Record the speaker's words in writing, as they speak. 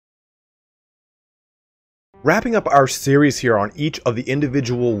Wrapping up our series here on each of the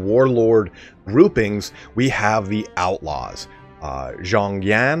individual warlord groupings, we have the Outlaws, Zhang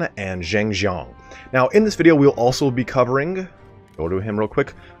Yan and Zheng Jiang. Now, in this video, we'll also be covering, go to him real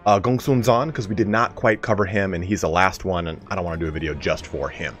quick, Gongsun Zan, because we did not quite cover him, and he's the last one, and I don't want to do a video just for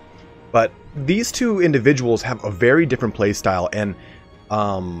him. But these two individuals have a very different play style, and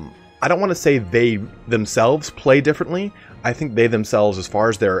I don't want to say they themselves play differently. I think they themselves, as far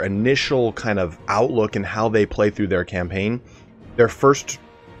as their initial kind of outlook and how they play through their campaign, their first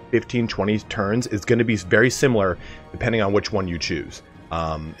 15-20 turns is going to be very similar depending on which one you choose.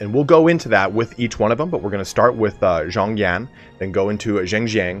 And we'll go into that with each one of them, but we're going to start with Zhang Yan, then go into Zheng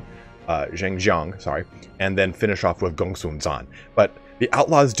Jiang, and then finish off with Gongsun Zan. But the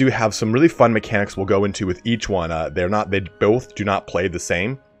Outlaws do have some really fun mechanics we'll go into with each one. They both do not play the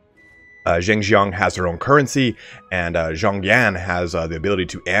same. Zheng Jiang has their own currency, and Zhang Yan has the ability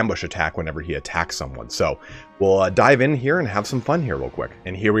to ambush attack whenever he attacks someone. So we'll dive in here and have some fun here real quick.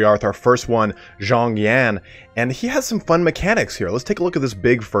 And here we are with our first one, Zhang Yan, and he has some fun mechanics here. Let's take a look at this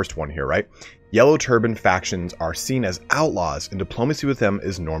big first one here, right? Yellow Turban factions are seen as outlaws, and diplomacy with them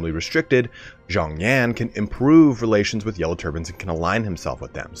is normally restricted. Zhang Yan can improve relations with Yellow Turbans and can align himself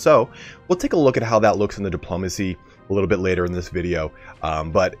with them. So we'll take a look at how that looks in the diplomacy a little bit later in this video.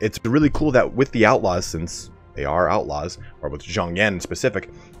 But it's really cool that with the Outlaws, since they are outlaws, or with Zhang Yan in specific,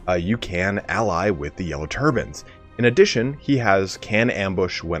 you can ally with the Yellow Turbans. In addition, he can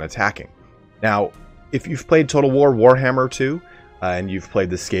ambush when attacking. Now, if you've played Total War Warhammer 2, and you've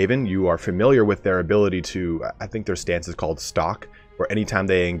played the Skaven, you are familiar with their ability to, I think their stance is called Stalk, where anytime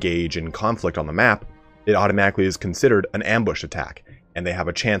they engage in conflict on the map, it automatically is considered an ambush attack, and they have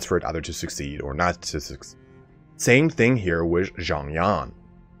a chance for it either to succeed or not to succeed. Same thing here with Zhang Yan.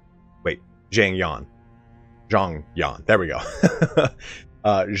 Wait, Zhang Yan. Zhang Yan, there we go.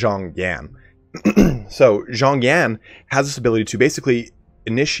 Zhang Yan. So Zhang Yan has this ability to basically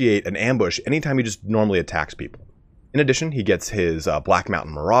initiate an ambush anytime he just normally attacks people. In addition, he gets his Black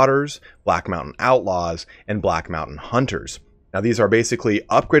Mountain Marauders, Black Mountain Outlaws, and Black Mountain Hunters. Now, these are basically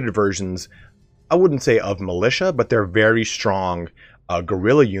upgraded versions, I wouldn't say of militia, but they're very strong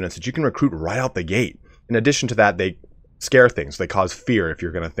guerrilla units that you can recruit right out the gate. In addition to that, they scare things. They cause fear if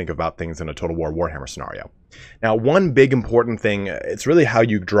you're going to think about things in a Total War Warhammer scenario. Now, one big important thing, it's really how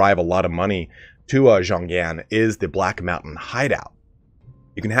you drive a lot of money to Zhang Yan, is the Black Mountain Hideout.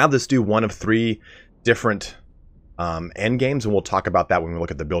 You can have this do one of 3 different end games, and we'll talk about that when we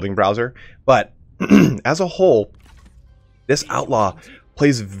look at the building browser. But as a whole, this outlaw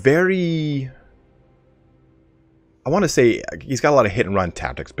plays very, I want to say he's got a lot of hit and run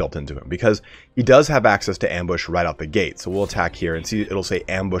tactics built into him, because he does have access to ambush right out the gate. So we'll attack here and see it'll say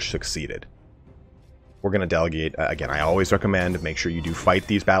ambush succeeded. We're going to delegate. Again, I always recommend make sure you do fight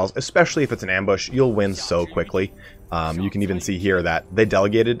these battles, especially if it's an ambush. You'll win so quickly. You can even see here that they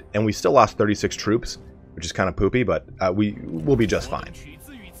delegated and we still lost 36 troops, which is kind of poopy, but we'll be just fine.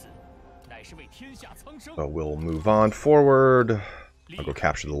 So we'll move on forward. I'll go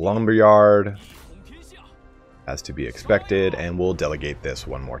capture the lumberyard, as to be expected, and we'll delegate this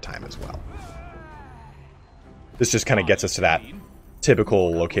one more time as well. This just kind of gets us to that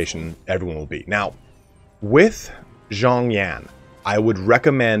typical location everyone will be. Now, with Zhang Yan, I would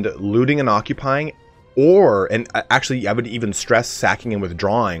recommend looting and occupying, and actually I would even stress sacking and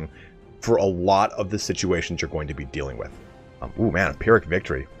withdrawing for a lot of the situations you're going to be dealing with. Ooh man, Pyrrhic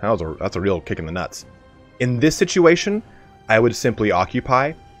victory. That's a real kick in the nuts. In this situation, I would simply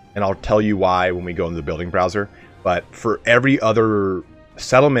occupy, and I'll tell you why when we go into the building browser. But for every other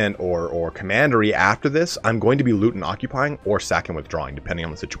settlement or commandery after this, I'm going to be loot and occupying or sack and withdrawing, depending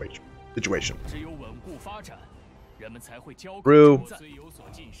on the situation. Through.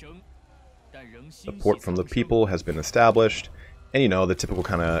 Support from the people has been established, and you know, the typical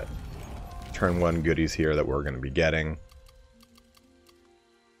kind of turn 1 goodies here that we're going to be getting.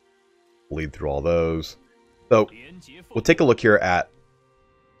 Lead through all those. So we'll take a look here at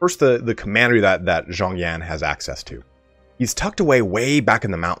first the commandery that Zhang Yan has access to. He's tucked away way back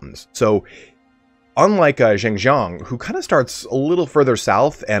in the mountains. So unlike Zheng Jiang, who kind of starts a little further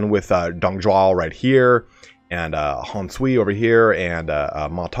south, and with Dongzhuo right here, and Hansui over here, and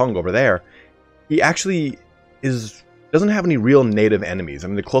Matong over there, he actually doesn't have any real native enemies. I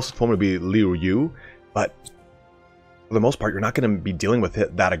mean, the closest one would be Liu Yu, but for the most part, you're not going to be dealing with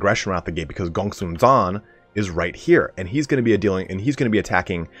that aggression right out the gate, because Gongsun Zan is right here, and he's going to be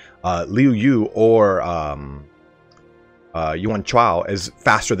attacking Liu Yu or Yuan Chuao as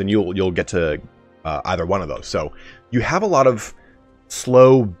faster than you'll get to either one of those. So you have a lot of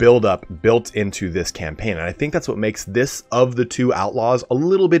slow build-up built into this campaign, and I think that's what makes this, of the two Outlaws, a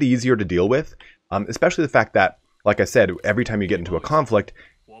little bit easier to deal with. Especially the fact that, like I said, every time you get into a conflict,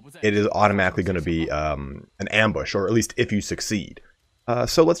 it is automatically going to be an ambush, or at least if you succeed.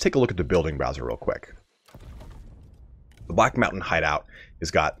 So let's take a look at the building browser real quick. The Black Mountain Hideout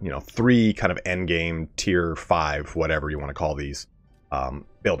has got, 3 kind of endgame tier 5, whatever you want to call these,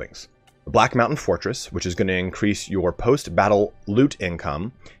 buildings. The Black Mountain Fortress, which is going to increase your post-battle loot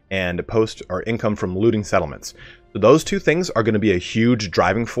income and income from looting settlements. So those 2 things are going to be a huge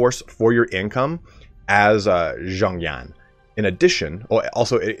driving force for your income as Zhongyan. In addition,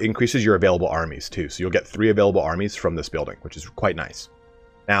 also it increases your available armies too. So you'll get 3 available armies from this building, which is quite nice.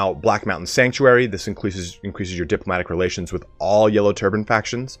 Now, Black Mountain Sanctuary, this increases your diplomatic relations with all Yellow Turban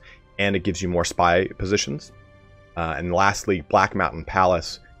factions, and it gives you more spy positions. And lastly, Black Mountain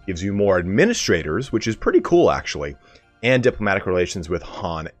Palace gives you more administrators, which is pretty cool actually, and diplomatic relations with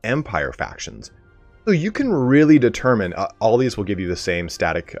Han Empire factions. So you can really determine, all these will give you the same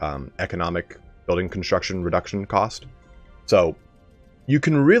static economic building construction reduction cost. So you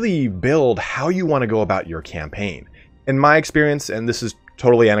can really build how you want to go about your campaign. In my experience, and this is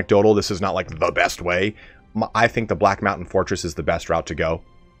totally anecdotal, this is not like the best way, I think the Black Mountain Fortress is the best route to go.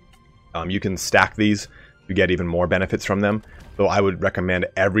 You can stack these to get even more benefits from them. So I would recommend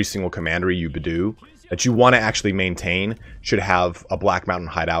every single commandery you do that you want to actually maintain should have a Black Mountain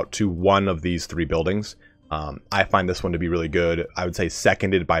Hideout to one of these 3 buildings. I find this one to be really good. I would say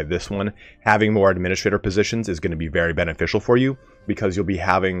seconded by this one. Having more administrator positions is going to be very beneficial for you, because you'll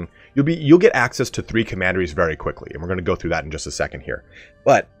get access to 3 commanderies very quickly, and we're going to go through that in just a second here.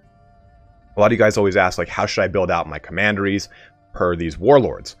 But a lot of you guys always ask, like, how should I build out my commanderies per these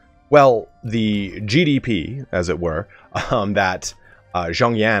warlords? Well, the GDP, as it were, that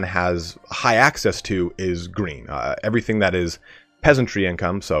Zhongyan has high access to is green. Everything that is peasantry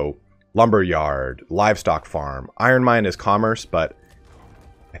income, so lumber yard, livestock farm, iron mine is commerce, but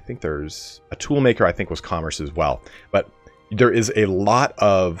I think there's a toolmaker, I think was commerce as well. But there is a lot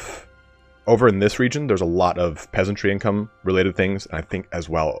of, over in this region, there's a lot of peasantry income related things, and I think as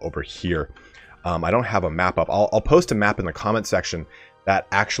well over here. I don't have a map up. I'll post a map in the comment section that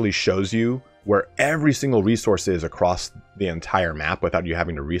actually shows you where every single resource is across the entire map without you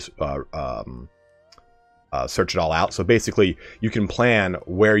having to search it all out. So basically, you can plan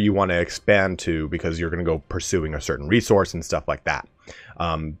where you want to expand to, because you're going to go pursuing a certain resource and stuff like that.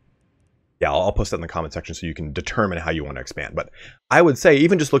 Yeah, I'll post that in the comment section so you can determine how you want to expand. But I would say,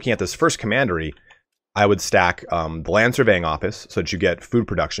 even just looking at this first commandery, I would stack the land surveying office so that you get food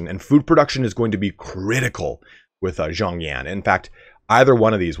production. And food production is going to be critical with Zhongyan. In fact, either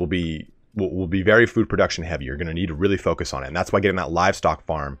one of these will be very food production heavy. You're going to need to really focus on it. And that's why getting that livestock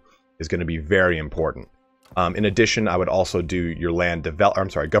farm is going to be very important. In addition, I would also do your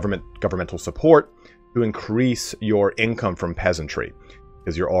governmental support to increase your income from peasantry,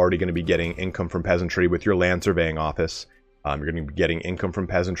 because you're already going to be getting income from peasantry with your land surveying office. You're going to be getting income from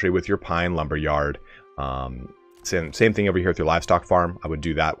peasantry with your pine lumber yard. Same thing over here with your livestock farm. I would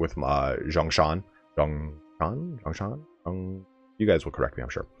do that with Zhongshan. You guys will correct me, I'm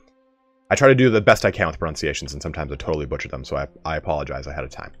sure. I try to do the best I can with pronunciations, and sometimes I totally butcher them, so I apologize ahead of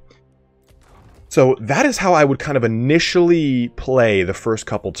time. So that is how I would kind of initially play the first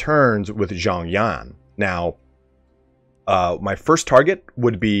couple turns with Zhongyan. Now, my first target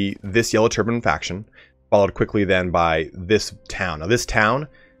would be this Yellow Turban faction, followed quickly then by this town. Now, this town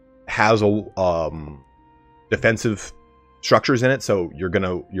has a defensive structures in it, so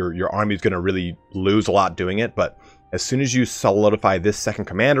your army is gonna really lose a lot doing it. But as soon as you solidify this second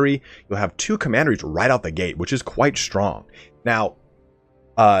commandery, you'll have 2 commanderies right out the gate, which is quite strong. Now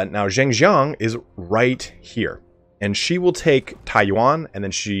Zhengjiang is right here, and she will take Taiyuan, and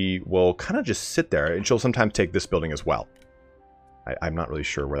then she will kind of just sit there, and she'll sometimes take this building as well. I'm not really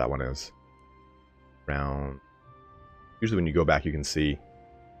sure where that one is. Usually when you go back, you can see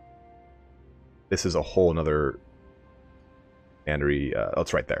this is a whole another commandery. Oh,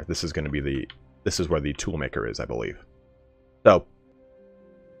 it's right there. This is going to be this is where the toolmaker is, I believe. So,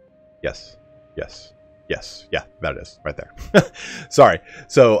 yes, yeah, that it is, right there. Sorry.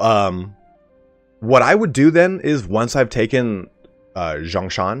 So, what I would do then is, once I've taken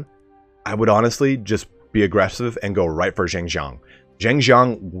Zhongshan, I would honestly just be aggressive and go right for Zhengjiang.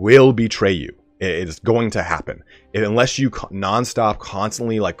 Zhengjiang will betray you. It is going to happen. Unless you nonstop,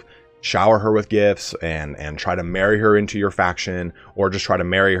 constantly, like, shower her with gifts and try to marry her into your faction, or just try to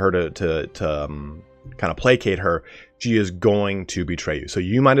marry her to kind of placate her, she is going to betray you. So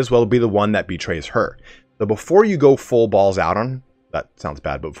you might as well be the one that betrays her. So before you go full balls out on, that sounds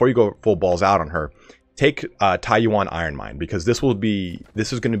bad, but before you go full balls out on her, take Taiyuan Iron Mine, because this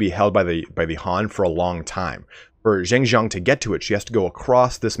is going to be held by the Han for a long time. for Zheng Jiang to get to it, she has to go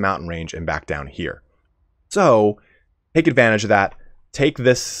across this mountain range and back down here. So take advantage of that. Take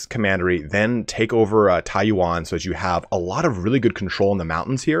this commandery, then take over Taiyuan so that you have a lot of really good control in the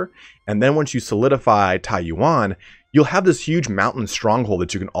mountains here. And then once you solidify Taiyuan, you'll have this huge mountain stronghold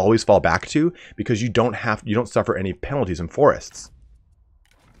that you can always fall back to because you don't suffer any penalties in forests.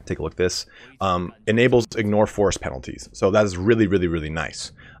 Take a look at this. Enables ignore forest penalties. So that is really, really, really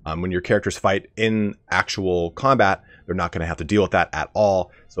nice. When your characters fight in actual combat, they're not going to have to deal with that at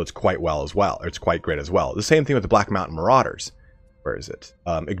all. So it's quite well as well. Or it's quite great as well. The same thing with the Black Mountain Marauders. Where is it?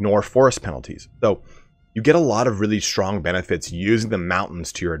 Ignore forest penalties. So you get a lot of really strong benefits using the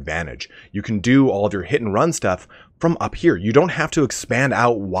mountains to your advantage. You can do all of your hit and run stuff from up here. You don't have to expand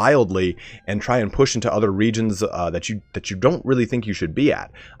out wildly and try and push into other regions that you don't really think you should be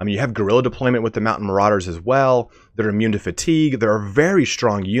at. I mean, you have guerrilla deployment with the Mountain Marauders as well. They're immune to fatigue. They're a very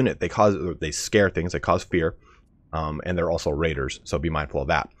strong unit. They scare things. They cause fear, and they're also raiders. So be mindful of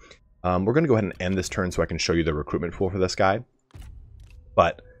that. We're going to go ahead and end this turn so I can show you the recruitment pool for this guy.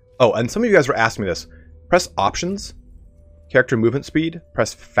 But, oh, and some of you guys were asking me this. Press options, character movement speed,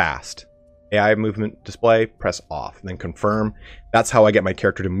 press fast. AI movement display, press off, and then confirm. That's how I get my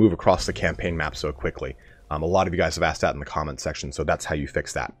character to move across the campaign map so quickly. A lot of you guys have asked that in the comments section, so that's how you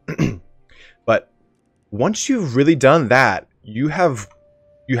fix that. But once you've really done that, you have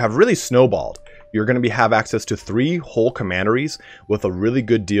really snowballed. You're going to have access to 3 whole commanderies with a really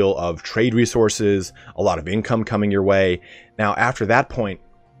good deal of trade resources, a lot of income coming your way. Now, after that point,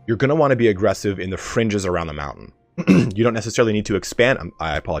 you're going to want to be aggressive in the fringes around the mountain. You don't necessarily need to expand.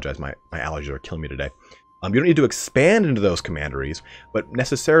 I apologize, my allergies are killing me today. You don't need to expand into those commanderies, but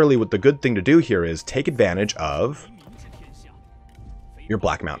necessarily what the good thing to do here is take advantage of your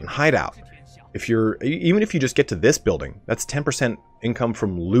Black Mountain hideout. Even if you just get to this building, that's 10% income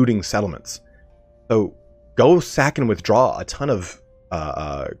from looting settlements. So go sack and withdraw a ton of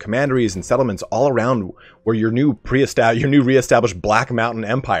commanderies and settlements all around where your new reestablished Black Mountain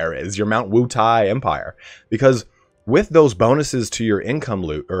Empire is, your Mount Wutai Empire. Because with those bonuses to your income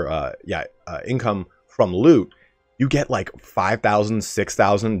loot, or income from loot, you get like 5,000,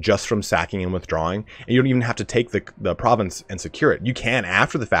 6,000 just from sacking and withdrawing, and you don't even have to take the province and secure it. You can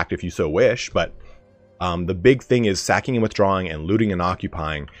after the fact if you so wish, but the big thing is sacking and withdrawing and looting and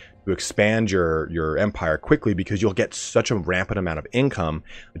occupying to expand your empire quickly, because you'll get such a rampant amount of income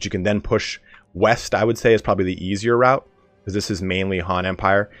that you can then push west. I would say is probably the easier route, because this is mainly Han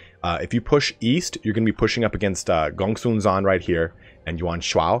Empire. If you push east, you're going to be pushing up against Gongsun Zan right here and Yuan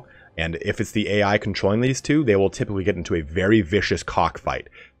Shuao. And if it's the AI controlling these two, they will typically get into a very vicious cockfight.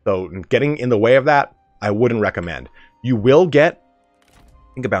 So getting in the way of that, I wouldn't recommend. You will get,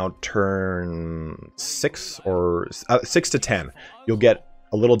 I think about turn 6 or 6 to 10, you'll get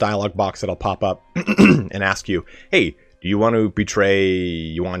a little dialogue box that'll pop up and ask you, hey, do you want to betray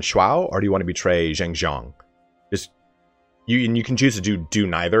Yuan Shuao or do you want to betray Zheng Jiang? You can choose to do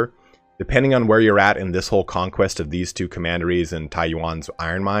neither. Depending on where you're at in this whole conquest of these two commanderies and Taiyuan's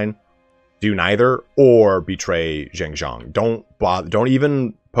iron mine, do neither or betray Zheng Jiang. Don't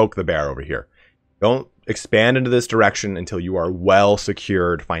even poke the bear over here. Don't expand into this direction until you are well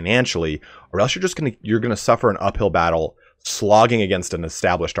secured financially, or else you're gonna suffer an uphill battle slogging against an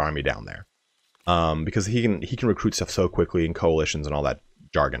established army down there. Because he can recruit stuff so quickly in coalitions and all that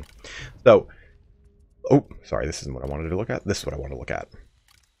jargon. So, oh, sorry, this isn't what I wanted to look at. This is what I want to look at.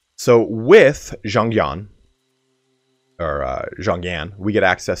 So with Zhangyan, or Zhangyan, we get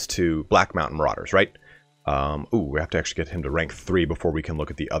access to Black Mountain Marauders, right? We have to actually get him to rank 3 before we can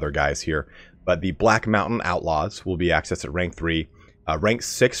look at the other guys here. But the Black Mountain Outlaws will be accessed at rank 3. Rank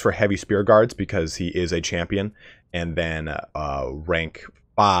 6 for Heavy Spear Guards because he is a champion. And then rank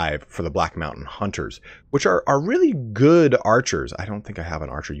 5 for the Black Mountain Hunters, which are really good archers. I don't think I have an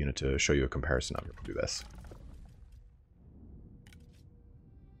archer unit to show you a comparison of. We'll do this.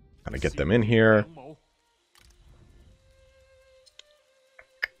 Kind of get them in here.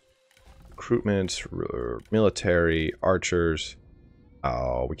 Recruitment, military, archers.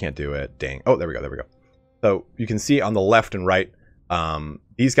 Oh, we can't do it. Dang. Oh, there we go. There we go. So you can see on the left and right,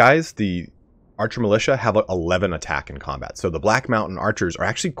 these guys, the Archer Militia, have 11 attack in combat. So the Black Mountain Archers are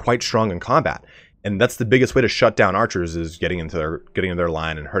actually quite strong in combat. And that's the biggest way to shut down archers, is getting into their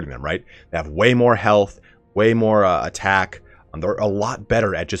line and hurting them, right? They have way more health, way more attack. They're a lot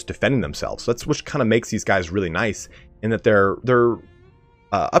better at just defending themselves. So that's what kind of makes these guys really nice, in that their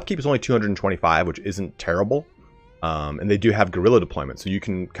upkeep is only 225, which isn't terrible. And they do have guerrilla deployment, so you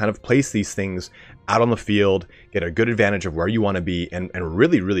can kind of place these things out on the field, get a good advantage of where you want to be, and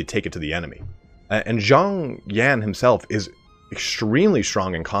really, really take it to the enemy. And Zhang Yan himself is extremely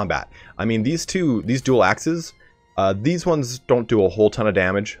strong in combat. I mean, these dual axes, These ones don't do a whole ton of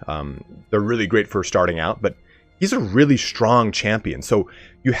damage. They're really great for starting out, but he's a really strong champion. So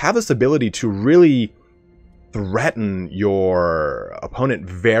you have this ability to really threaten your opponent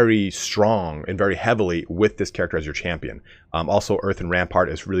very strong and very heavily with this character as your champion. Also, Earthen Rampart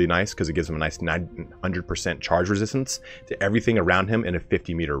is really nice because it gives him a nice 900% charge resistance to everything around him in a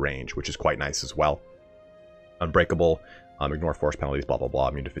 50-meter range, which is quite nice as well. Unbreakable, ignore force penalties, blah, blah, blah,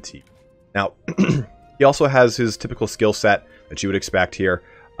 immune to fatigue. Now, he also has his typical skill set that you would expect here.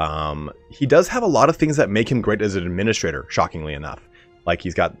 He does have a lot of things that make him great as an administrator, shockingly enough. Like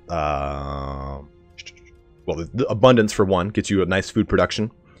he's got... well, the abundance for one gets you a nice food production.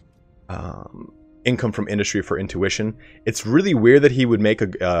 Income from industry for intuition. It's really weird that he would make a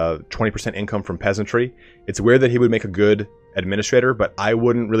 20% income from peasantry. It's weird that he would make a good administrator, but I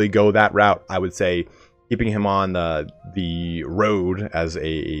wouldn't really go that route. I would say keeping him on the road as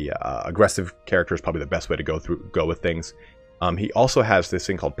a aggressive character is probably the best way to go with things. He also has this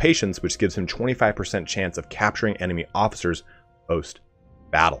thing called patience, which gives him 25% chance of capturing enemy officers post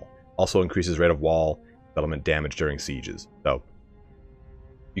battle. Also increases rate of wall settlement damage during sieges. So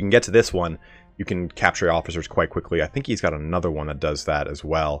you can get to this one, you can capture officers quite quickly. I think he's got another one that does that as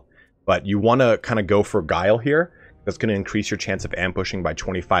well. But you want to kind of go for guile here. That's going to increase your chance of ambushing by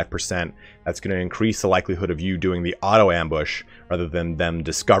 25%. That's going to increase the likelihood of you doing the auto ambush rather than them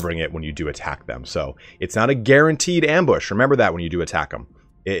discovering it when you do attack them. So it's not a guaranteed ambush. Remember that when you do attack them.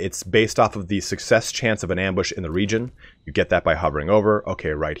 It's based off of the success chance of an ambush in the region. You get that by hovering over. Okay,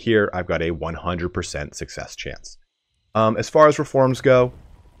 right here, I've got a 100% success chance. As far as reforms go,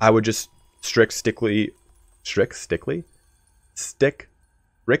 I would just stick strictly to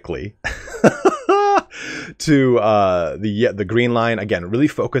the green line. Again, really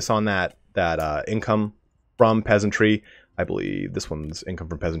focus on that income from peasantry. I believe this one's income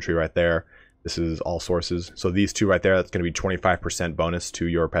from peasantry right there. This is all sources. So these two right there, that's going to be 25% bonus to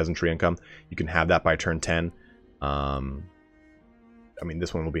your peasantry income. You can have that by turn 10. I mean,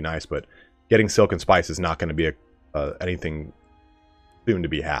 this one will be nice, but getting silk and spice is not going to be anything soon to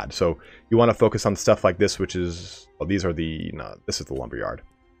be had. So you want to focus on stuff like this, which is, well, these are the, no, this is the lumberyard.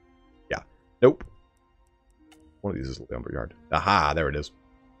 Yeah. Nope. One of these is the lumberyard. Aha, there it is.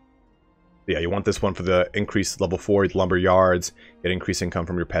 Yeah, you want this one for the increased level 4 lumberyards, get increased income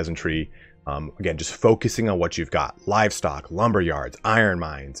from your peasantry. Again, just focusing on what you've got. Livestock, lumberyards, iron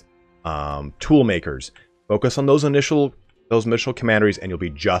mines, tool makers. Focus on those initial commanderies and you'll be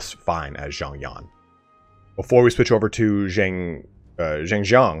just fine as Zhang Yan. Before we switch over to Zheng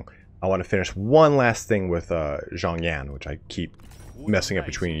Jiang, I want to finish one last thing with Zhang Yan, which I keep messing up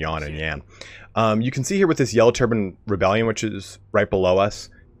between Yan and Yan. You can see here with this Yellow Turban Rebellion, which is right below us.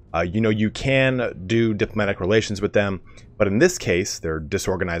 You know, you can do diplomatic relations with them, but in this case, they're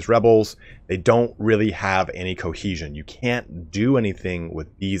disorganized rebels. They don't really have any cohesion. You can't do anything with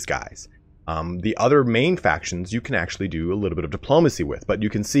these guys. The other main factions, you can actually do a little bit of diplomacy with, but you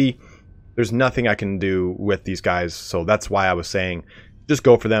can see there's nothing I can do with these guys, so that's why I was saying just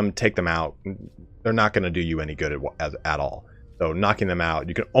go for them, take them out. They're not going to do you any good at all. So knocking them out,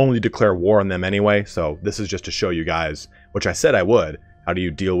 you can only declare war on them anyway, so this is just to show you guys, which I said I would. How do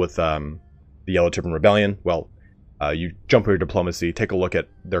you deal with the Yellow Turban Rebellion? Well, you jump over diplomacy, take a look at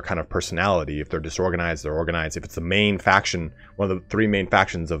their kind of personality. If they're disorganized, they're organized. If it's the main faction, one of the 3 main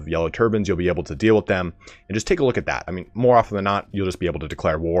factions of Yellow Turbans, you'll be able to deal with them. And just take a look at that. I mean, more often than not, you'll just be able to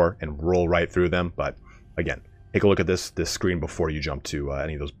declare war and roll right through them. But again, take a look at this screen before you jump to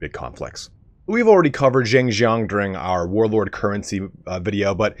any of those big conflicts. We've already covered Zheng Jiang during our Warlord currency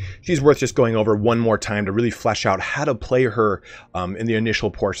video, but she's worth just going over one more time to really flesh out how to play her in the initial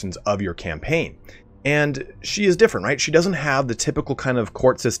portions of your campaign. And she is different, right? She doesn't have the typical kind of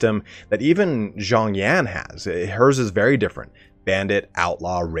court system that even Zhang Yan has. Hers is very different. Bandit,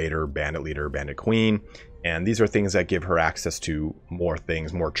 outlaw, raider, bandit leader, bandit queen. And these are things that give her access to more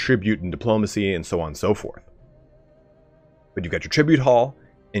things, more tribute and diplomacy, and so on and so forth. But you've got your tribute hall,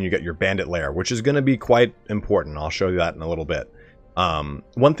 and you get your bandit lair, which is going to be quite important. I'll show you that in a little bit.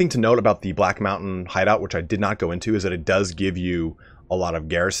 One thing to note about the Black Mountain hideout, which I did not go into, is that it does give you a lot of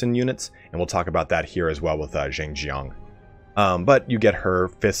garrison units, and we'll talk about that here as well with Zheng Jiang. But you get her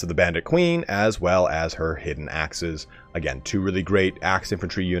Fists of the Bandit Queen, as well as her Hidden Axes. Again, 2 really great axe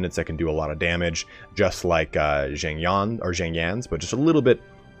infantry units that can do a lot of damage, just like Zheng Yan's, but just a little bit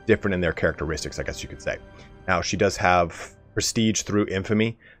different in their characteristics, I guess you could say. Now, she does have prestige through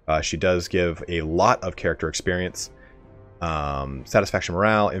infamy. She does give a lot of character experience. Satisfaction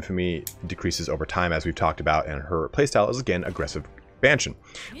morale, infamy decreases over time, as we've talked about, and her playstyle is again aggressive expansion.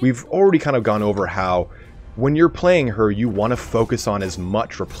 We've already kind of gone over how when you're playing her, you want to focus on as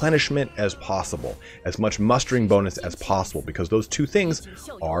much replenishment as possible, as much mustering bonus as possible, because those two things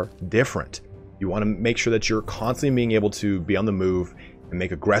are different. You want to make sure that you're constantly being able to be on the move and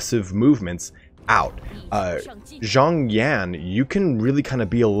make aggressive movements out. Zhang Yan, you can really kind of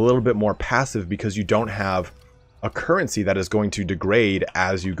be a little bit more passive because you don't have a currency that is going to degrade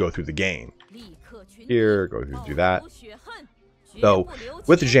as you go through the game. Here, go through, do that. So,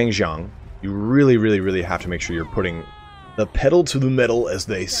 with Zhang, you really have to make sure you're putting the pedal to the metal, as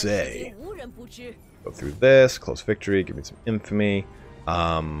they say. Go through this, close victory, give me some infamy.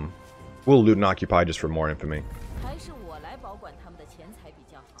 We'll loot and occupy just for more infamy.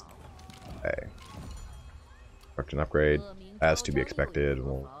 Okay. Construction upgrade, as to be expected.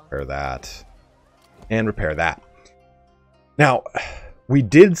 We'll repair that. And repair that. Now, we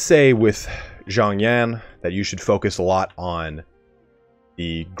did say with Zhang Yan that you should focus a lot on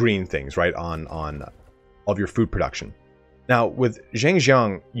the green things, right? On all of your food production. Now, with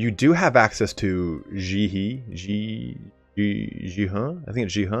Zhang, you do have access to Jihe, I think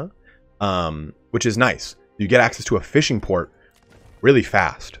it's Jihe, which is nice. You get access to a fishing port really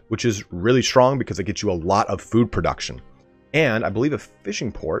fast, which is really strong because it gets you a lot of food production. And I believe a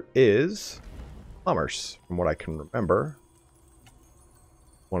fishing port is commerce, from what I can remember.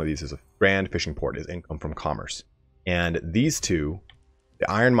 One of these is a grand fishing port, is income from commerce. And these two,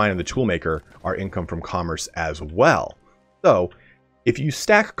 the iron mine and the toolmaker, are income from commerce as well. So if you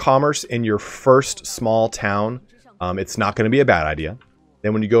stack commerce in your first small town, it's not going to be a bad idea.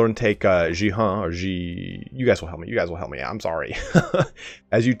 Then when you go and take Jihan, or you guys will help me, I'm sorry.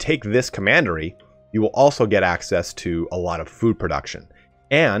 As you take this commandery, you will also get access to a lot of food production.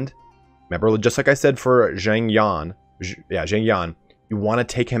 And remember, just like I said for Zhang Yan, you want to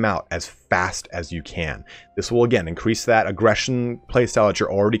take him out as fast as you can. This will, again, increase that aggression playstyle that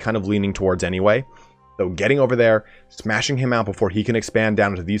you're already kind of leaning towards anyway. So getting over there, smashing him out before he can expand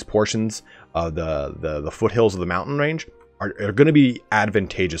down into these portions of the foothills of the mountain range are going to be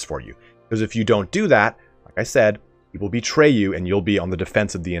advantageous for you. Because if you don't do that, like I said, he will betray you and you'll be on the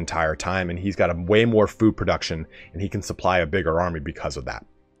defensive the entire time, and he's got a way more food production and he can supply a bigger army because of that.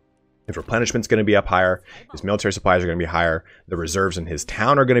 His replenishment's going to be up higher, his military supplies are going to be higher, the reserves in his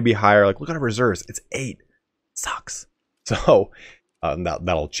town are going to be higher. Like, look at our reserves, it's 8. It sucks. So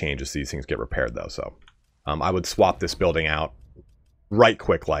that'll change as these things get repaired though. So I would swap this building out right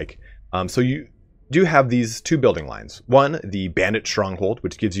quick like. So you do have these two building lines. One, the bandit stronghold,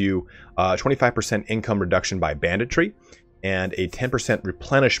 which gives you 25% income reduction by banditry and a 10%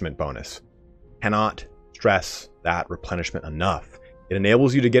 replenishment bonus. Cannot stress that replenishment enough. It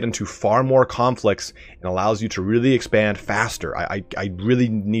enables you to get into far more conflicts and allows you to really expand faster. I really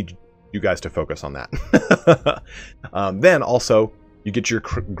need you guys to focus on that. Then also, you get your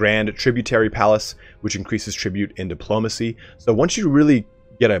grand tributary palace, which increases tribute in diplomacy. So once you really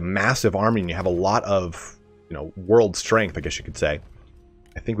get a massive army and you have a lot of, world strength, I guess you could say,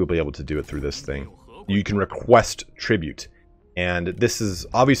 I think we'll be able to do it through this thing. You can request tribute, and this is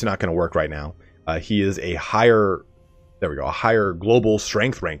obviously not going to work right now. He is a higher, a higher global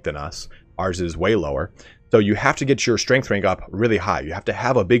strength rank than us. Ours is way lower. So you have to get your strength rank up really high. You have to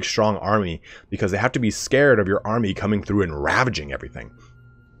have a big, strong army because they have to be scared of your army coming through and ravaging everything.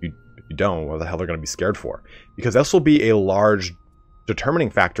 If you don't, what the hell they're going to be scared for? Because this will be a large determining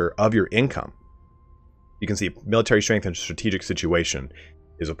factor of your income. You can see military strength and strategic situation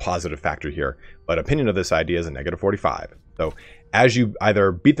is a positive factor here, but opinion of this idea is a negative 45. So as you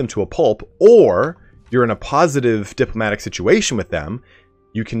either beat them to a pulp or you're in a positive diplomatic situation with them,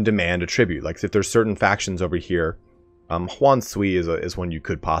 you can demand a tribute. Like if there's certain factions over here, Huan Sui is one you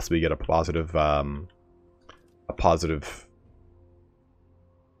could possibly get a positive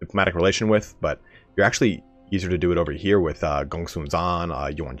diplomatic relation with, but you're actually easier to do it over here with Gongsun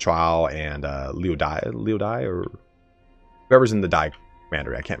Zan, Yuan Chao, and Liu Dai, or whoever's in the Dai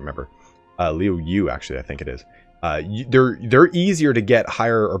commandery. I can't remember. Liu Yu, actually, I think it is. They're easier to get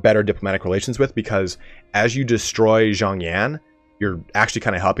higher or better diplomatic relations with because as you destroy Zhang Yan, you're actually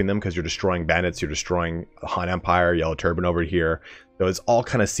kind of helping them because you're destroying bandits, you're destroying the Han Empire, Yellow Turban over here. So it's all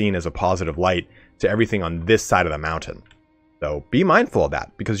kind of seen as a positive light to everything on this side of the mountain. So be mindful of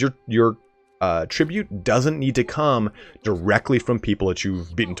that because your tribute doesn't need to come directly from people that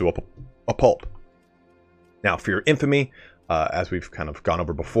you've beaten to a pulp. Now, for your infamy, as we've kind of gone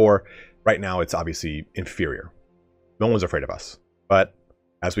over before, right now it's obviously inferior. No one's afraid of us. But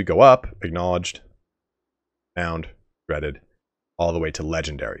as we go up, acknowledged, found, dreaded, all the way to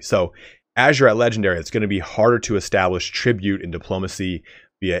legendary. So as you're at legendary, it's going to be harder to establish tribute and diplomacy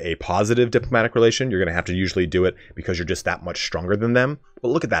via a positive diplomatic relation. You're going to have to usually do it because you're just that much stronger than them. But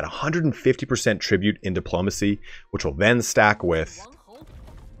look at that, 150% tribute in diplomacy, which will then stack with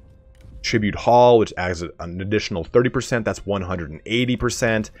tribute haul, which adds an additional 30%. That's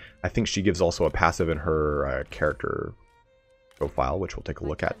 180%. I think she gives also a passive in her character profile, which we'll take a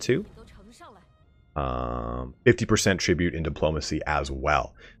look at too. 50% tribute in diplomacy as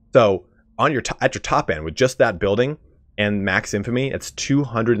well. So on your at your top end with just that building and max infamy, it's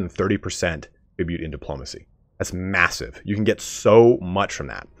 230% tribute in diplomacy. That's massive. You can get so much from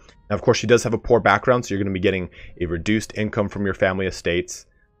that. Now, of course, she does have a poor background, so you're going to be getting a reduced income from your family estates.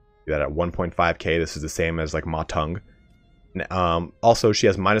 Do that at 1.5k. This is the same as like Ma Tung. Also, she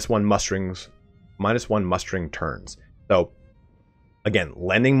has -1 mustering turns. So again,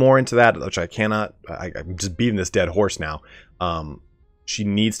 lending more into that, which I cannot. I'm just beating this dead horse now. She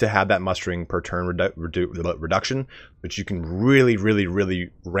needs to have that mustering per turn reduction, but you can really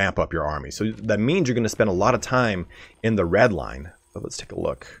ramp up your army. So that means you're going to spend a lot of time in the red line. But let's take a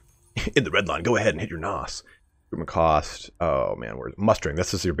look. In the red line, go ahead and hit your NOS. Recruitment cost. Oh man, where's mustering?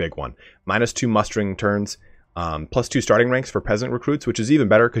 This is your big one. -2 mustering turns, +2 starting ranks for peasant recruits, which is even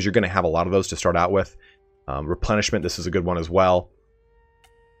better because you're going to have a lot of those to start out with. Replenishment. This is a good one as well.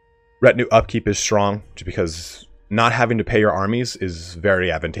 Retinue upkeep is strong, just because not having to pay your armies is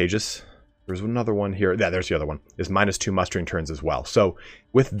very advantageous. There's another one here. Yeah, there's the other one. Is -2 mustering turns as well. So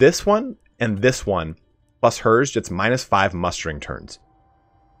with this one and this one, plus hers, it's -5 mustering turns.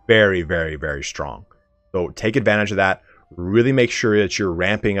 Very strong. So take advantage of that. Really make sure that you're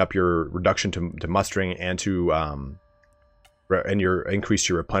ramping up your reduction to mustering and to increase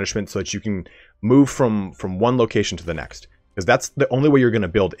your replenishment so that you can move from one location to the next. Because that's the only way you're going to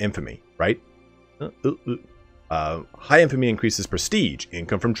build infamy, right? High infamy increases prestige,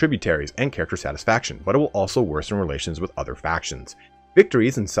 income from tributaries, and character satisfaction, but it will also worsen relations with other factions.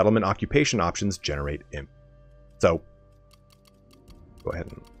 Victories and settlement occupation options generate imp. So, go ahead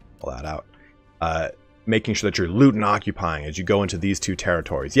and pull that out. Making sure that you're loot and occupying as you go into these two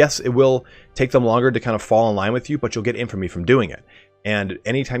territories. Yes, it will take them longer to kind of fall in line with you, but you'll get infamy from doing it. And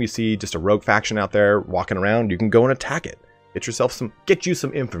anytime you see just a rogue faction out there walking around, you can go and attack it. Get you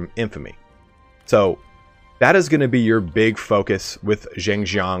some infamy. So that is going to be your big focus with Zheng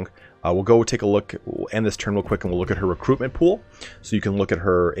Jiang. We'll go take a look. We'll end this turn real quick, and we'll look at her recruitment pool, so you can look at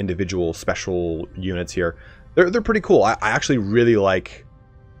her individual special units here. They're pretty cool. I actually really like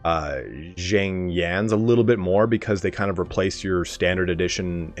Zheng Yan's a little bit more because they kind of replace your standard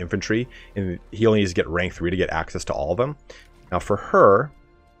edition infantry, and he only needs to get rank 3 to get access to all of them. Now for her,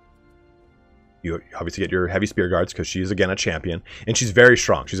 you obviously get your heavy spear guards because she's again a champion, and she's very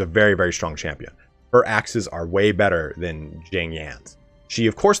strong. She's a very strong champion. Her axes are way better than Zheng Yan's. She,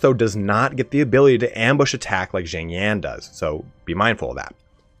 of course, though, does not get the ability to ambush attack like Zheng Yan does, so be mindful of that.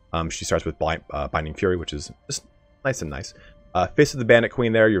 She starts with Binding Fury, which is just nice and nice. Fist of the Bandit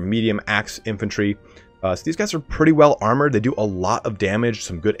Queen there, your medium axe infantry. So these guys are pretty well armored. They do a lot of damage,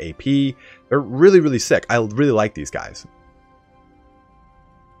 some good AP. They're really sick. I really like these guys.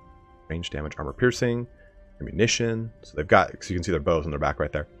 Range damage, armor piercing, ammunition. So they've got, so you can see their bows on their back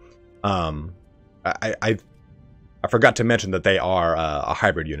right there. I forgot to mention that they are a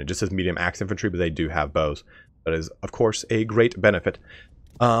hybrid unit. It just says medium axe infantry, but they do have bows. That is, of course, a great benefit.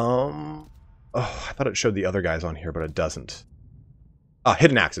 Oh, I thought it showed the other guys on here, but it doesn't.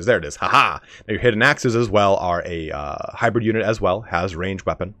 Hidden axes. There it is. Haha. Now your hidden axes as well are a hybrid unit as well. Has ranged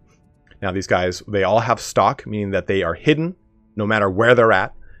weapon. Now these guys, they all have stock, meaning that they are hidden no matter where they're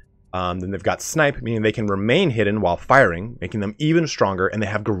at. Then they've got snipe, meaning they can remain hidden while firing, making them even stronger, and they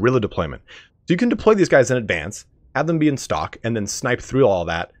have guerrilla deployment. So you can deploy these guys in advance, have them be in stock, and then snipe through all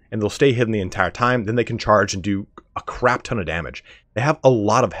that, and they'll stay hidden the entire time. Then they can charge and do a crap ton of damage. They have a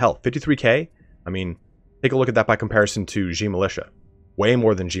lot of health. 53k? I mean, take a look at that by comparison to G Militia. Way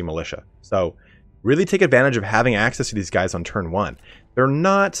more than G Militia. So really take advantage of having access to these guys on turn 1. They're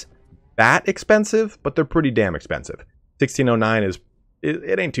not that expensive, but they're pretty damn expensive. 1609 is,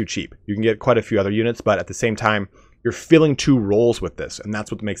 it ain't too cheap. You can get quite a few other units, but at the same time, you're filling 2 roles with this, and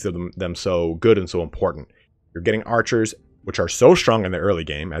that's what makes them so good and so important. You're getting archers, which are so strong in the early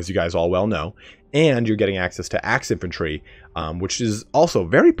game, as you guys all well know, and you're getting access to axe infantry, which is also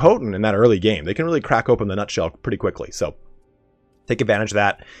very potent in that early game. They can really crack open the nutshell pretty quickly, so take advantage of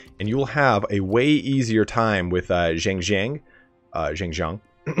that, and you will have a way easier time with Zheng Jiang.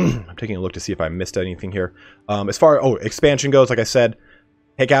 I'm taking a look to see if I missed anything here. As far as expansion goes, like I said,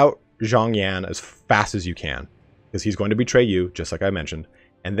 take out Zhang Yan as fast as you can, because he's going to betray you, just like I mentioned.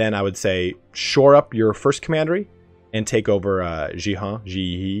 And then I would say shore up your first commandery and take over Ji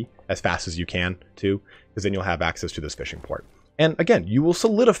He as fast as you can too, because then you'll have access to this fishing port. And again, you will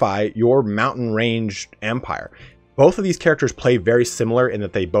solidify your mountain range empire. Both of these characters play very similar in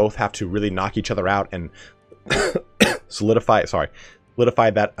that they both have to really knock each other out and solidify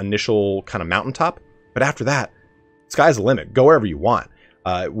that initial kind of mountaintop. But after that, sky's the limit. Go wherever you want.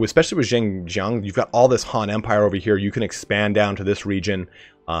 Especially with Zhengjiang, you've got all this Han Empire over here. You can expand down to this region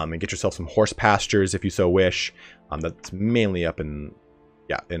and get yourself some horse pastures if you so wish. That's mainly up in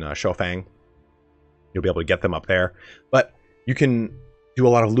Shofang. You'll be able to get them up there. But you can do a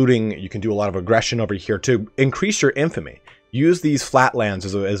lot of looting. You can do a lot of aggression over here to increase your infamy. Use these flatlands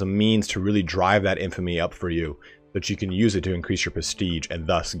as a means to really drive that infamy up for you, so that you can use it to increase your prestige and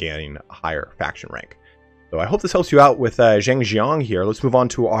thus gaining a higher faction rank. So I hope this helps you out with Zhengjiang here. Let's move on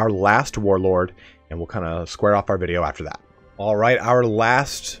to our last warlord, and we'll kind of square off our video after that. All right, our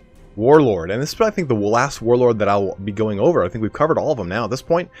last warlord, and this is I think the last warlord that I'll be going over. I think we've covered all of them now at this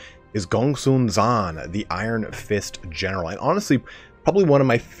point, is Gongsun Zan, the Iron Fist General. And honestly, probably one of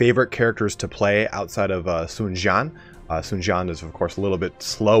my favorite characters to play outside of Sun Jian. Sun Jian is, of course, a little bit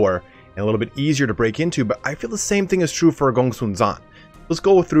slower and a little bit easier to break into, but I feel the same thing is true for Gongsun Zan. Let's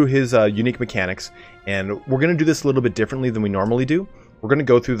go through his unique mechanics, and we're going to do this a little bit differently than we normally do. We're going to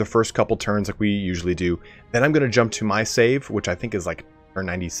go through the first couple turns like we usually do. Then I'm going to jump to my save, which I think is like turn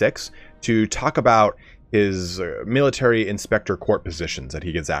 96, to talk about his military inspector court positions that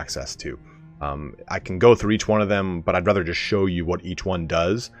he gets access to. I can go through each one of them, but I'd rather just show you what each one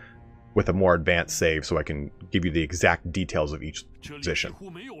does with a more advanced save so I can give you the exact details of each position.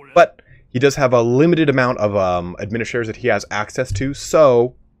 But he does have a limited amount of administrators that he has access to,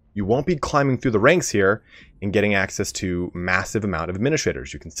 so you won't be climbing through the ranks here and getting access to massive amount of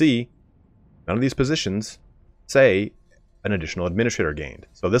administrators. You can see none of these positions say an additional administrator gained.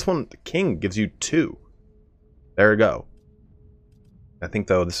 So this one, the king, gives you 2. There you go. I think,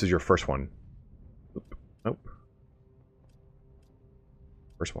 though, this is your first one. Nope.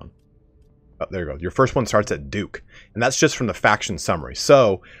 First one. Oh, there you go. Your first one starts at Duke. And that's just from the faction summary.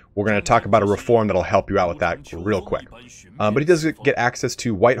 So we're going to talk about a reform that'll help you out with that real quick. But he does get access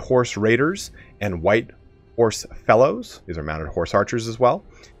to White Horse Raiders and White Horse Fellows. These are mounted horse archers as well.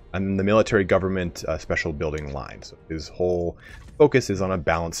 And the military government special building line. So his whole focus is on a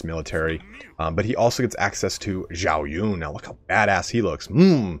balanced military. But he also gets access to Zhao Yun. Now look how badass he looks.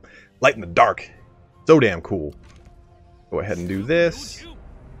 Light in the dark. So damn cool. Go ahead and do this.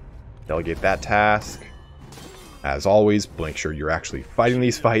 Delegate that task. As always, make sure you're actually fighting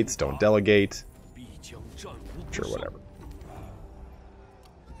these fights. Don't delegate. Sure, whatever.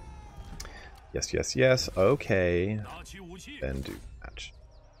 Yes, yes, yes. Okay. Then do match.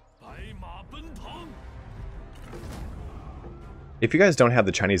 If you guys don't have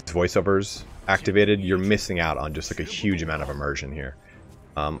the Chinese voiceovers activated, you're missing out on just like a huge amount of immersion here.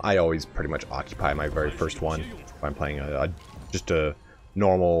 I always pretty much occupy my very first one if I'm playing just a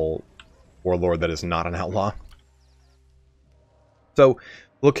normal warlord that is not an outlaw. So,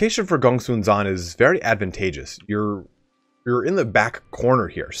 location for Gongsun Zan is very advantageous. You're in the back corner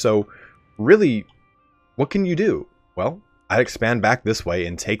here. So, really, what can you do? Well, I'd expand back this way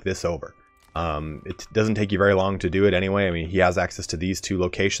and take this over. It doesn't take you very long to do it anyway. I mean, he has access to these 2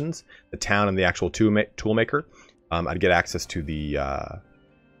 locations, the town and the actual toolmaker. I'd get access to the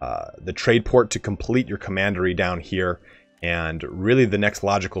trade port to complete your commandery down here. And really the next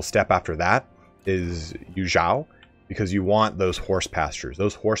logical step after that is Yuzhao, because you want those horse pastures.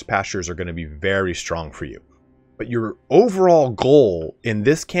 Those horse pastures are going to be very strong for you. But your overall goal in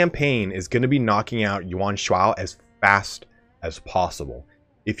this campaign is going to be knocking out Yuan Shuao as fast as possible.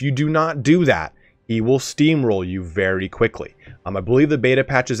 If you do not do that, he will steamroll you very quickly. I believe the beta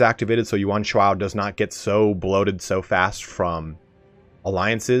patch is activated so Yuan Shuao does not get so bloated so fast from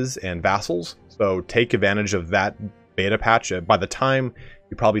alliances and vassals. So take advantage of that beta patch. By the time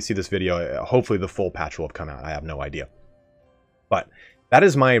you probably see this video, hopefully the full patch will have come out. I have no idea. But that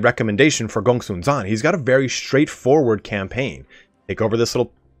is my recommendation for Gongsun Zan. He's got a very straightforward campaign. Take over this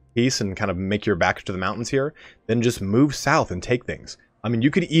little piece and kind of make your back to the mountains here. Then just move south and take things. I mean,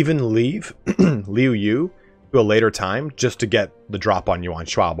 you could even leave Liu Yu to a later time just to get the drop on Yuan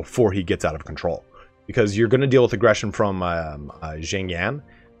Shuao before he gets out of control. Because you're going to deal with aggression from Zhengyan.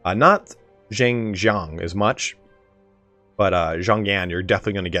 Not Zhengjiang as much. But Zhongyan, you're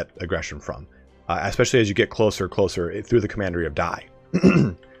definitely going to get aggression from. Especially as you get closer through the commandery of Dai.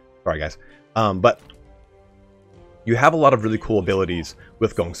 Sorry, guys. But you have a lot of really cool abilities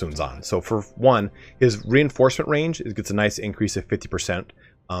with Gongsun Zan. So for one, his reinforcement range gets a nice increase of 50%.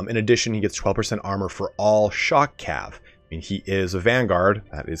 In addition, he gets 12% armor for all shock cav. I mean, he is a vanguard.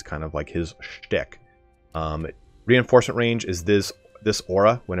 That is kind of like his shtick. Reinforcement range is this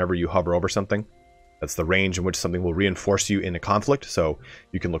aura whenever you hover over something. That's the range in which something will reinforce you in a conflict, so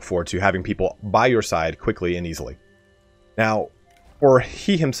you can look forward to having people by your side quickly and easily. Now, for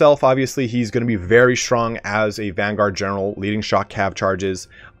he himself, obviously, he's going to be very strong as a Vanguard General, leading shock cav charges.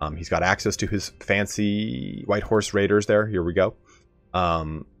 He's got access to his fancy White Horse Raiders there. Here we go.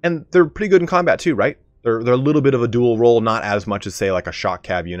 And they're pretty good in combat too, right? They're a little bit of a dual role, not as much as, say, like a shock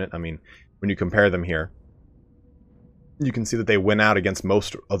cav unit. I mean, when you compare them here, you can see that they win out against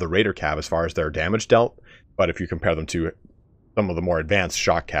most of the Raider cav as far as their damage dealt. But if you compare them to some of the more advanced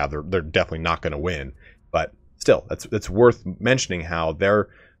shock cav, they're definitely not going to win. But still, it's worth mentioning how they're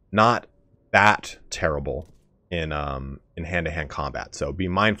not that terrible in hand-to-hand combat. So be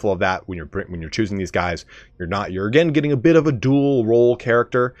mindful of that when you're choosing these guys. You're again getting a bit of a dual role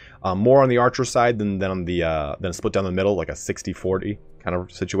character, more on the archer side than split down the middle, like a 60-40 kind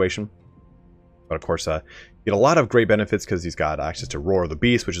of situation. But of course, you get a lot of great benefits because he's got access to Roar of the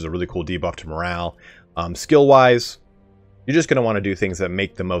Beast, which is a really cool debuff to morale. Skill-wise, you're just going to want to do things that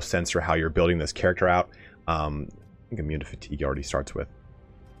make the most sense for how you're building this character out. I think immune to fatigue already starts with.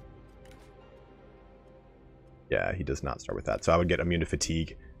 Yeah, he does not start with that. So I would get immune to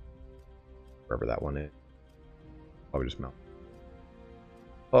fatigue. Wherever that one is. Probably just melt.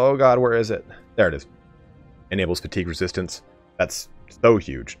 Oh god, where is it? There it is. Enables fatigue resistance. That's so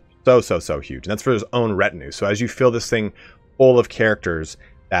huge. So huge. And that's for his own retinue. So as you fill this thing full of characters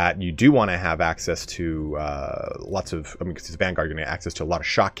that you do want to have access to lots of, I mean, because it's Vanguard, you're going to get access to a lot of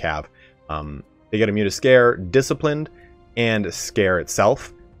shock cav. They get immune to scare, disciplined, and scare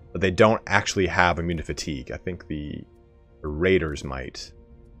itself, but they don't actually have immune to fatigue. I think the Raiders might.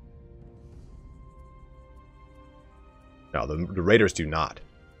 No, the Raiders do not.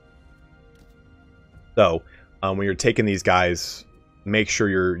 So when you're taking these guys, make sure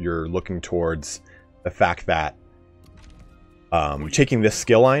you're looking towards the fact that taking this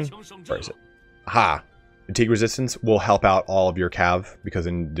skill line, where is it? Aha! Fatigue resistance will help out all of your cav, because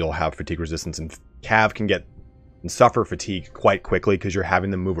then you'll have fatigue resistance, and cav can suffer fatigue quite quickly because you're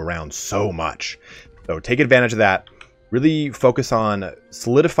having them move around so much. So take advantage of that. Really focus on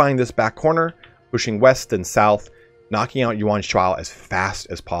solidifying this back corner, pushing west and south, knocking out Yuan Shao as fast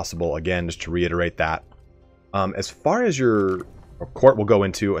as possible. Again, just to reiterate that. As far as your court will go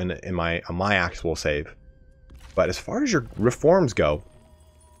into in my actual save, but as far as your reforms go,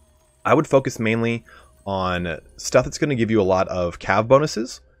 I would focus mainly on stuff that's going to give you a lot of cav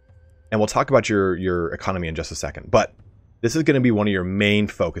bonuses, and we'll talk about your economy in just a second. But this is going to be one of your main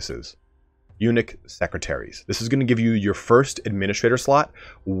focuses: eunuch secretaries. This is going to give you your first administrator slot,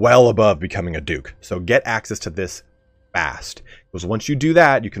 well above becoming a duke. So get access to this fast, because once you do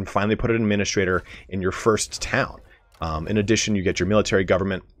that, you can finally put an administrator in your first town. In addition, you get your military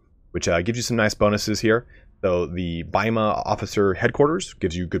government, which gives you some nice bonuses here. So the Baima officer headquarters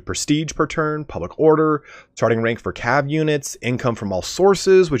gives you good prestige per turn, public order, starting rank for cav units, income from all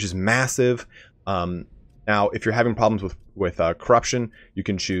sources, which is massive. Now, if you're having problems with corruption, you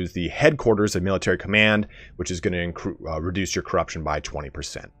can choose the headquarters of military command, which is going to reduce your corruption by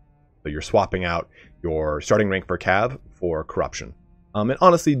 20%. So you're swapping out your starting rank for cav for corruption. And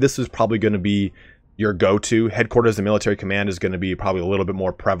honestly, this is probably going to be your go-to. Headquarters of military command is going to be probably a little bit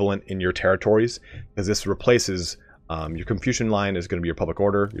more prevalent in your territories, because this replaces your Confucian line is going to be your public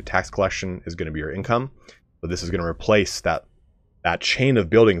order, your tax collection is going to be your income. So this is going to replace that chain of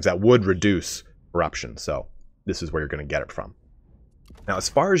buildings that would reduce corruption. So this is where you're going to get it from. Now, as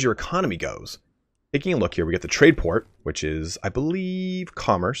far as your economy goes, taking a look here, we get the trade port, which is, I believe,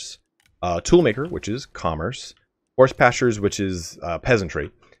 commerce, toolmaker, which is commerce, horse pastures, which is peasantry,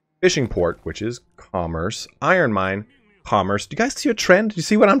 fishing port, which is commerce, iron mine, commerce. Do you guys see a trend? Do you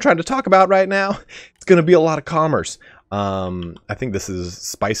see what I'm trying to talk about right now? It's going to be a lot of commerce. I think this is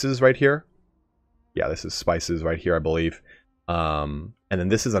spices right here. Yeah, this is spices right here, I believe. And then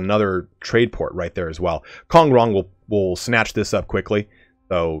this is another trade port right there as well. Kongrong will snatch this up quickly,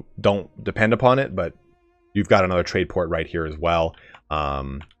 so don't depend upon it, but you've got another trade port right here as well.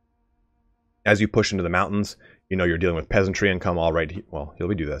 As you push into the mountains, you know you're dealing with peasantry income all right. Well, here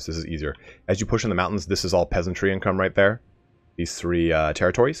we do this. This is easier. As you push in the mountains, this is all peasantry income right there. These three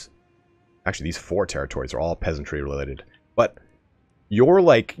territories. Actually, these 4 territories are all peasantry related. But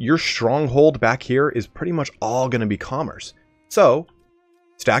your stronghold back here is pretty much all going to be commerce. So,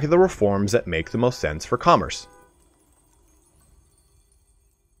 stack the reforms that make the most sense for commerce.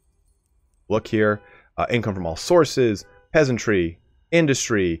 Look here. Income from all sources, peasantry,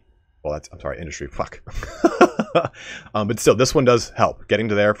 industry. Well, I'm sorry, industry. Fuck. But still, this one does help. Getting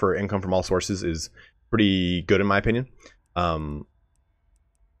to there for income from all sources is pretty good in my opinion. Commerce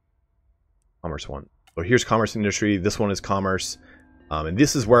one. So here's commerce industry. This one is commerce. And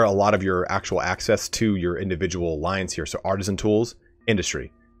this is where a lot of your actual access to your individual lines here. So artisan tools,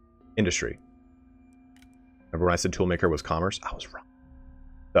 industry, industry. Remember when I said toolmaker was commerce? I was wrong.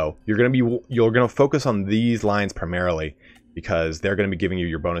 So you're gonna focus on these lines primarily because they're gonna be giving you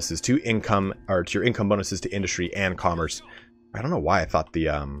your bonuses to income, or to your income bonuses to industry and commerce. I don't know why I thought the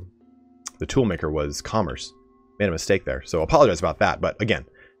toolmaker was commerce. Made a mistake there, so apologize about that. But again,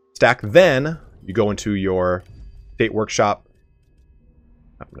 stack. Then you go into your state workshop.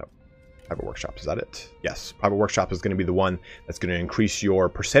 Oh, no, private workshop, is that it? Yes, private workshop is going to be the one that's going to increase your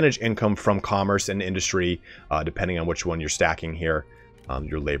percentage income from commerce and industry, depending on which one you're stacking here.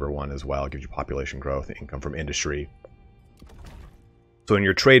 Your labor one as well gives you population growth, income from industry. So in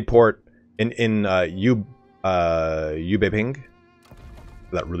your trade port, in Yubeping,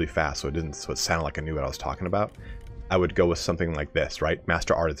 that really fast, so it sounded like I knew what I was talking about. I would go with something like this, right?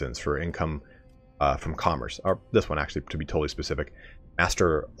 Master artisans for income from commerce, or this one actually, to be totally specific.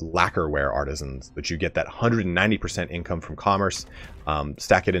 Master lacquerware artisans, that you get that 190% income from commerce.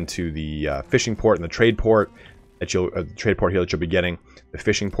 Stack it into the fishing port and the trade port that trade port here that you'll be getting. The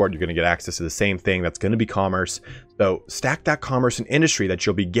fishing port, you're going to get access to the same thing. That's going to be commerce. So stack that commerce and industry that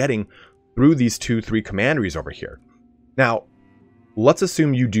you'll be getting through these 2-3 commanderies over here. Now, let's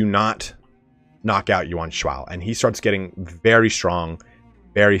assume you do not knock out Yuan Shuao, and he starts getting very strong,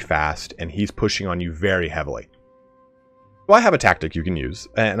 very fast, and he's pushing on you very heavily. So I have a tactic you can use,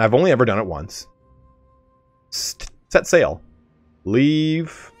 and I've only ever done it once. Set sail.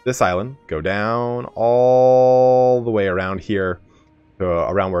 Leave this island. Go down all the way around here, to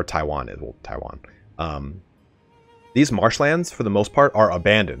around where Taiwan is. Well, Taiwan. These marshlands, for the most part, are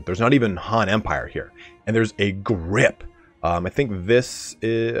abandoned. There's not even Han Empire here, and there's a grip. I think this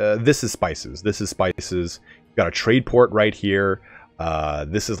is spices. This is spices. You've got a trade port right here.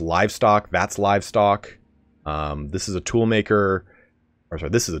 This is livestock. That's livestock. This is a toolmaker. Or sorry,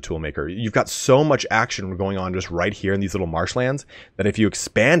 this is a toolmaker. You've got so much action going on just right here in these little marshlands that if you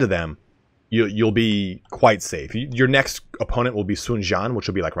expand to them, you'll be quite safe. Your next opponent will be Sun Jian, which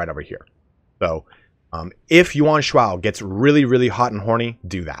will be like right over here. So if Yuan Shuao gets really, really hot and horny,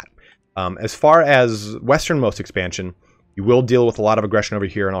 do that. As far as westernmost expansion, you will deal with a lot of aggression over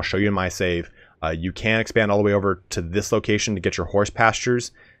here, and I'll show you in my save. You can expand all the way over to this location to get your horse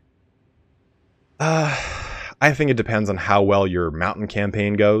pastures. I think it depends on how well your mountain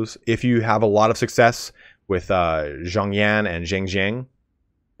campaign goes. If you have a lot of success with Zhongyan and Zhengjiang,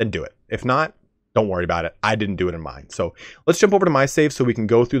 then do it. If not, don't worry about it. I didn't do it in mine. So let's jump over to my save so we can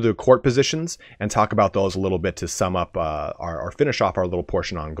go through the court positions and talk about those a little bit to sum up or finish off our little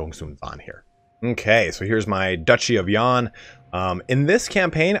portion on Gongsun Zan here. Okay, so here's my Duchy of Yan. In this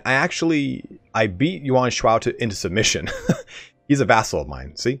campaign, I beat Yuan Shuao into submission. He's a vassal of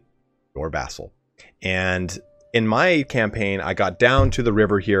mine. See? Your vassal. And in my campaign, I got down to the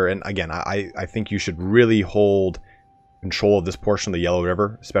river here, and again, I think you should really hold control of this portion of the Yellow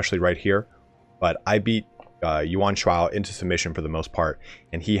River, especially right here. But I beat Yuan Shuao into submission for the most part,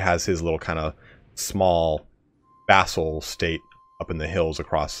 and he has his little kind of small vassal state up in the hills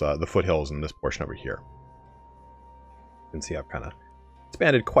across the foothills in this portion over here. You can see I've kind of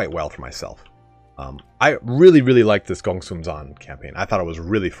expanded quite well for myself. I really, really liked this Gongsun Zan campaign. I thought it was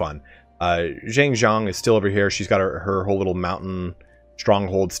really fun. Zhang Zhang is still over here. She's got her whole little mountain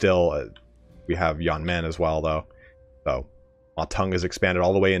stronghold still. We have Yan Men as well, though. So Ma Teng is expanded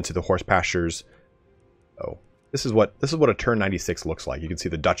all the way into the horse pastures. So this is what a turn 96 looks like. You can see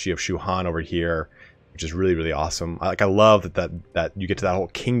the Duchy of Shuhan over here, which is really, really awesome. I love that you get to that whole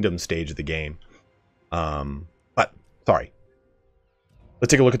kingdom stage of the game. But sorry, let's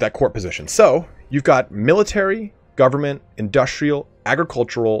take a look at that court position. So you've got military, government, industrial,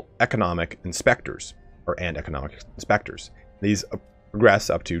 agricultural, economic inspectors, and economic inspectors. These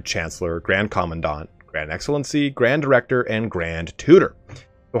progress up to Chancellor, Grand Commandant, Grand Excellency, Grand Director, and Grand Tutor.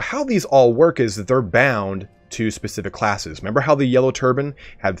 So how these all work is that they're bound to specific classes. Remember how the Yellow Turban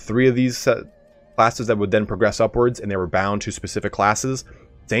had 3 of these classes that would then progress upwards, and they were bound to specific classes?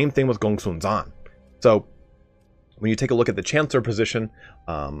 Same thing with Gongsun Zan. So when you take a look at the Chancellor position,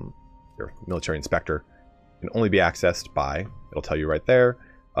 your military inspector can only be accessed by, it'll tell you right there,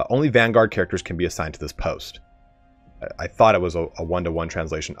 only Vanguard characters can be assigned to this post. I thought it was a one-to-one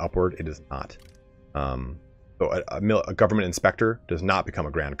translation upward. It is not. So a government inspector does not become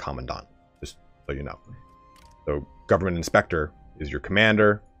a Grand Commandant, just so you know. So government inspector is your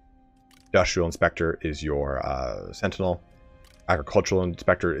commander. Industrial inspector is your sentinel. Agricultural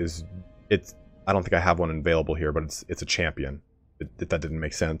inspector is, I don't think I have one available here, but it's a champion. If that didn't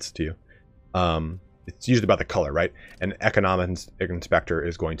make sense to you. It's usually about the color, right? And economic inspector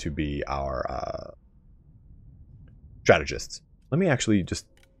is going to be our strategists. Let me actually just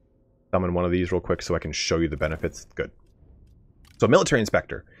summon one of these real quick so I can show you the benefits. Good. So military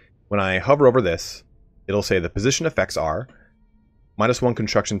inspector, when I hover over this, it'll say the position effects are -1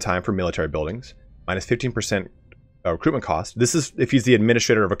 construction time for military buildings, -15% recruitment cost. This is if he's the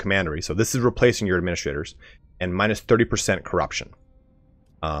administrator of a commandery, so this is replacing your administrators, and -30% corruption.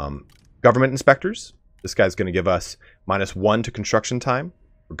 Government inspectors, this guy's going to give us -1 to construction time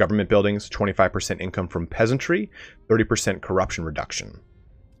for government buildings, 25% income from peasantry, 30% corruption reduction.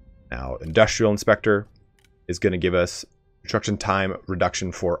 Now, industrial inspector is going to give us construction time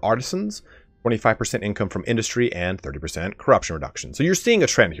reduction for artisans, 25% income from industry, and 30% corruption reduction. So you're seeing a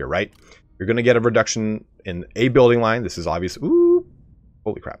trend here, right? You're going to get a reduction in a building line. This is obvious. Ooh,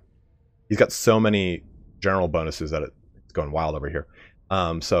 holy crap. He's got so many general bonuses that it's going wild over here.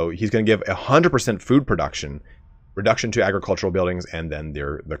 So he's going to give 100% food production, reduction to agricultural buildings, and then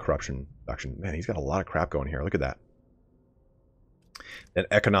the corruption reduction. Man, he's got a lot of crap going here. Look at that. Then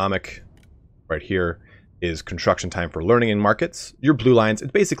economic right here is construction time for learning and markets. Your blue lines,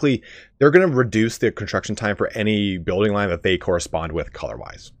 it's basically, they're going to reduce the construction time for any building line that they correspond with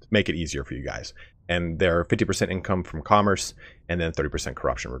color-wise to make it easier for you guys. And they're 50% income from commerce and then 30%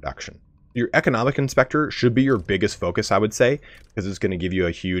 corruption reduction. Your economic inspector should be your biggest focus, I would say, because it's going to give you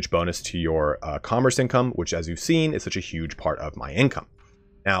a huge bonus to your commerce income, which, as you've seen, is such a huge part of my income.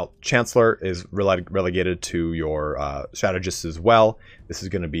 Now, Chancellor is relegated to your strategists as well. This is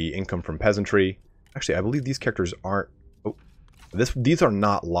going to be income from peasantry. Actually, I believe these characters aren't... Oh, these are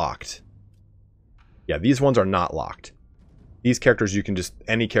not locked. Yeah, these ones are not locked. These characters, you can just...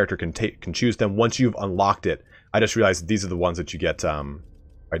 Any character can choose them once you've unlocked it. I just realized these are the ones that you get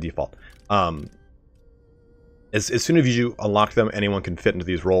by default. As soon as you unlock them, anyone can fit into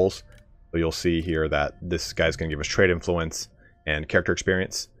these roles. So you'll see here that this guy's going to give us trade influence and character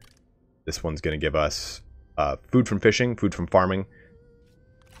experience. This one's going to give us food from fishing, food from farming.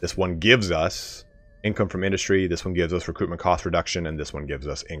 This one gives us income from industry. This one gives us recruitment cost reduction, and this one gives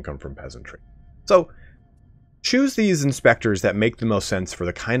us income from peasantry. So choose these inspectors that make the most sense for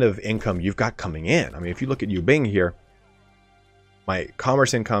the kind of income you've got coming in. I mean, if you look at Yu Bing here, my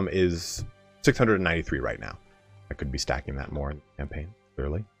commerce income is 693 right now. I could be stacking that more in the campaign,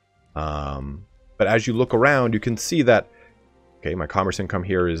 clearly. But as you look around, you can see that, okay, my commerce income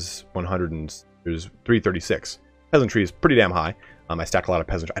here is 336. Peasantry is pretty damn high. I stacked a lot of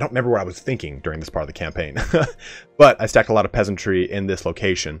peasantry. I don't remember what I was thinking during this part of the campaign. But I stacked a lot of peasantry in this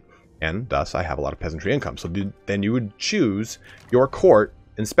location, and thus I have a lot of peasantry income. So then you would choose your court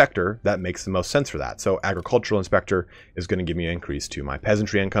inspector that makes the most sense for that. So agricultural inspector is going to give me an increase to my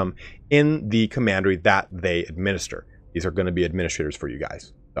peasantry income in the commandery that they administer. These are going to be administrators for you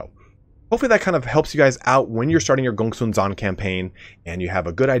guys. So hopefully that kind of helps you guys out when you're starting your Gongsun Zan campaign, and you have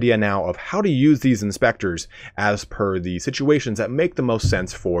a good idea now of how to use these inspectors as per the situations that make the most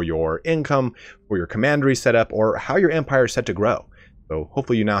sense for your income, for your commandery setup, or how your empire is set to grow. So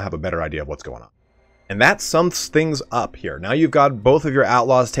hopefully you now have a better idea of what's going on. And that sums things up here. Now you've got both of your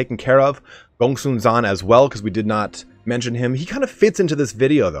outlaws taken care of. Gongsun Zan as well, because we did not mention him. He kind of fits into this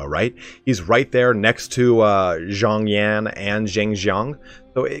video though, right? He's right there next to Zhang Yan and Zheng Jiang.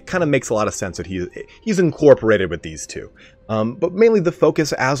 So it kind of makes a lot of sense that he's incorporated with these two. But mainly the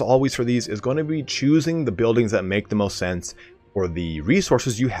focus, as always for these, is going to be choosing the buildings that make the most sense for the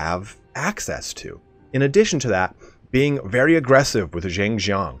resources you have access to. In addition to that, being very aggressive with Zheng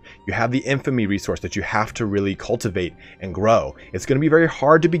Jiang. You have the infamy resource that you have to really cultivate and grow. It's going to be very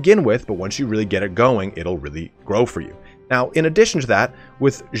hard to begin with, but once you really get it going, it'll really grow for you. Now, in addition to that,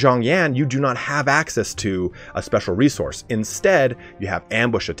 with Zhang Yan, you do not have access to a special resource. Instead, you have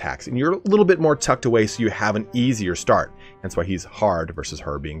ambush attacks, and you're a little bit more tucked away, so you have an easier start. That's why he's hard versus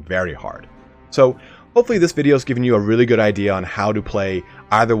her being very hard. So hopefully this video has given you a really good idea on how to play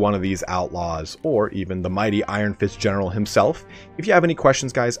either one of these outlaws, or even the mighty Iron Fist General himself. If you have any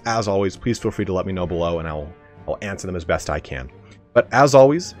questions, guys, as always, please feel free to let me know below, and I'll answer them as best I can. But as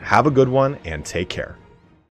always, have a good one and take care.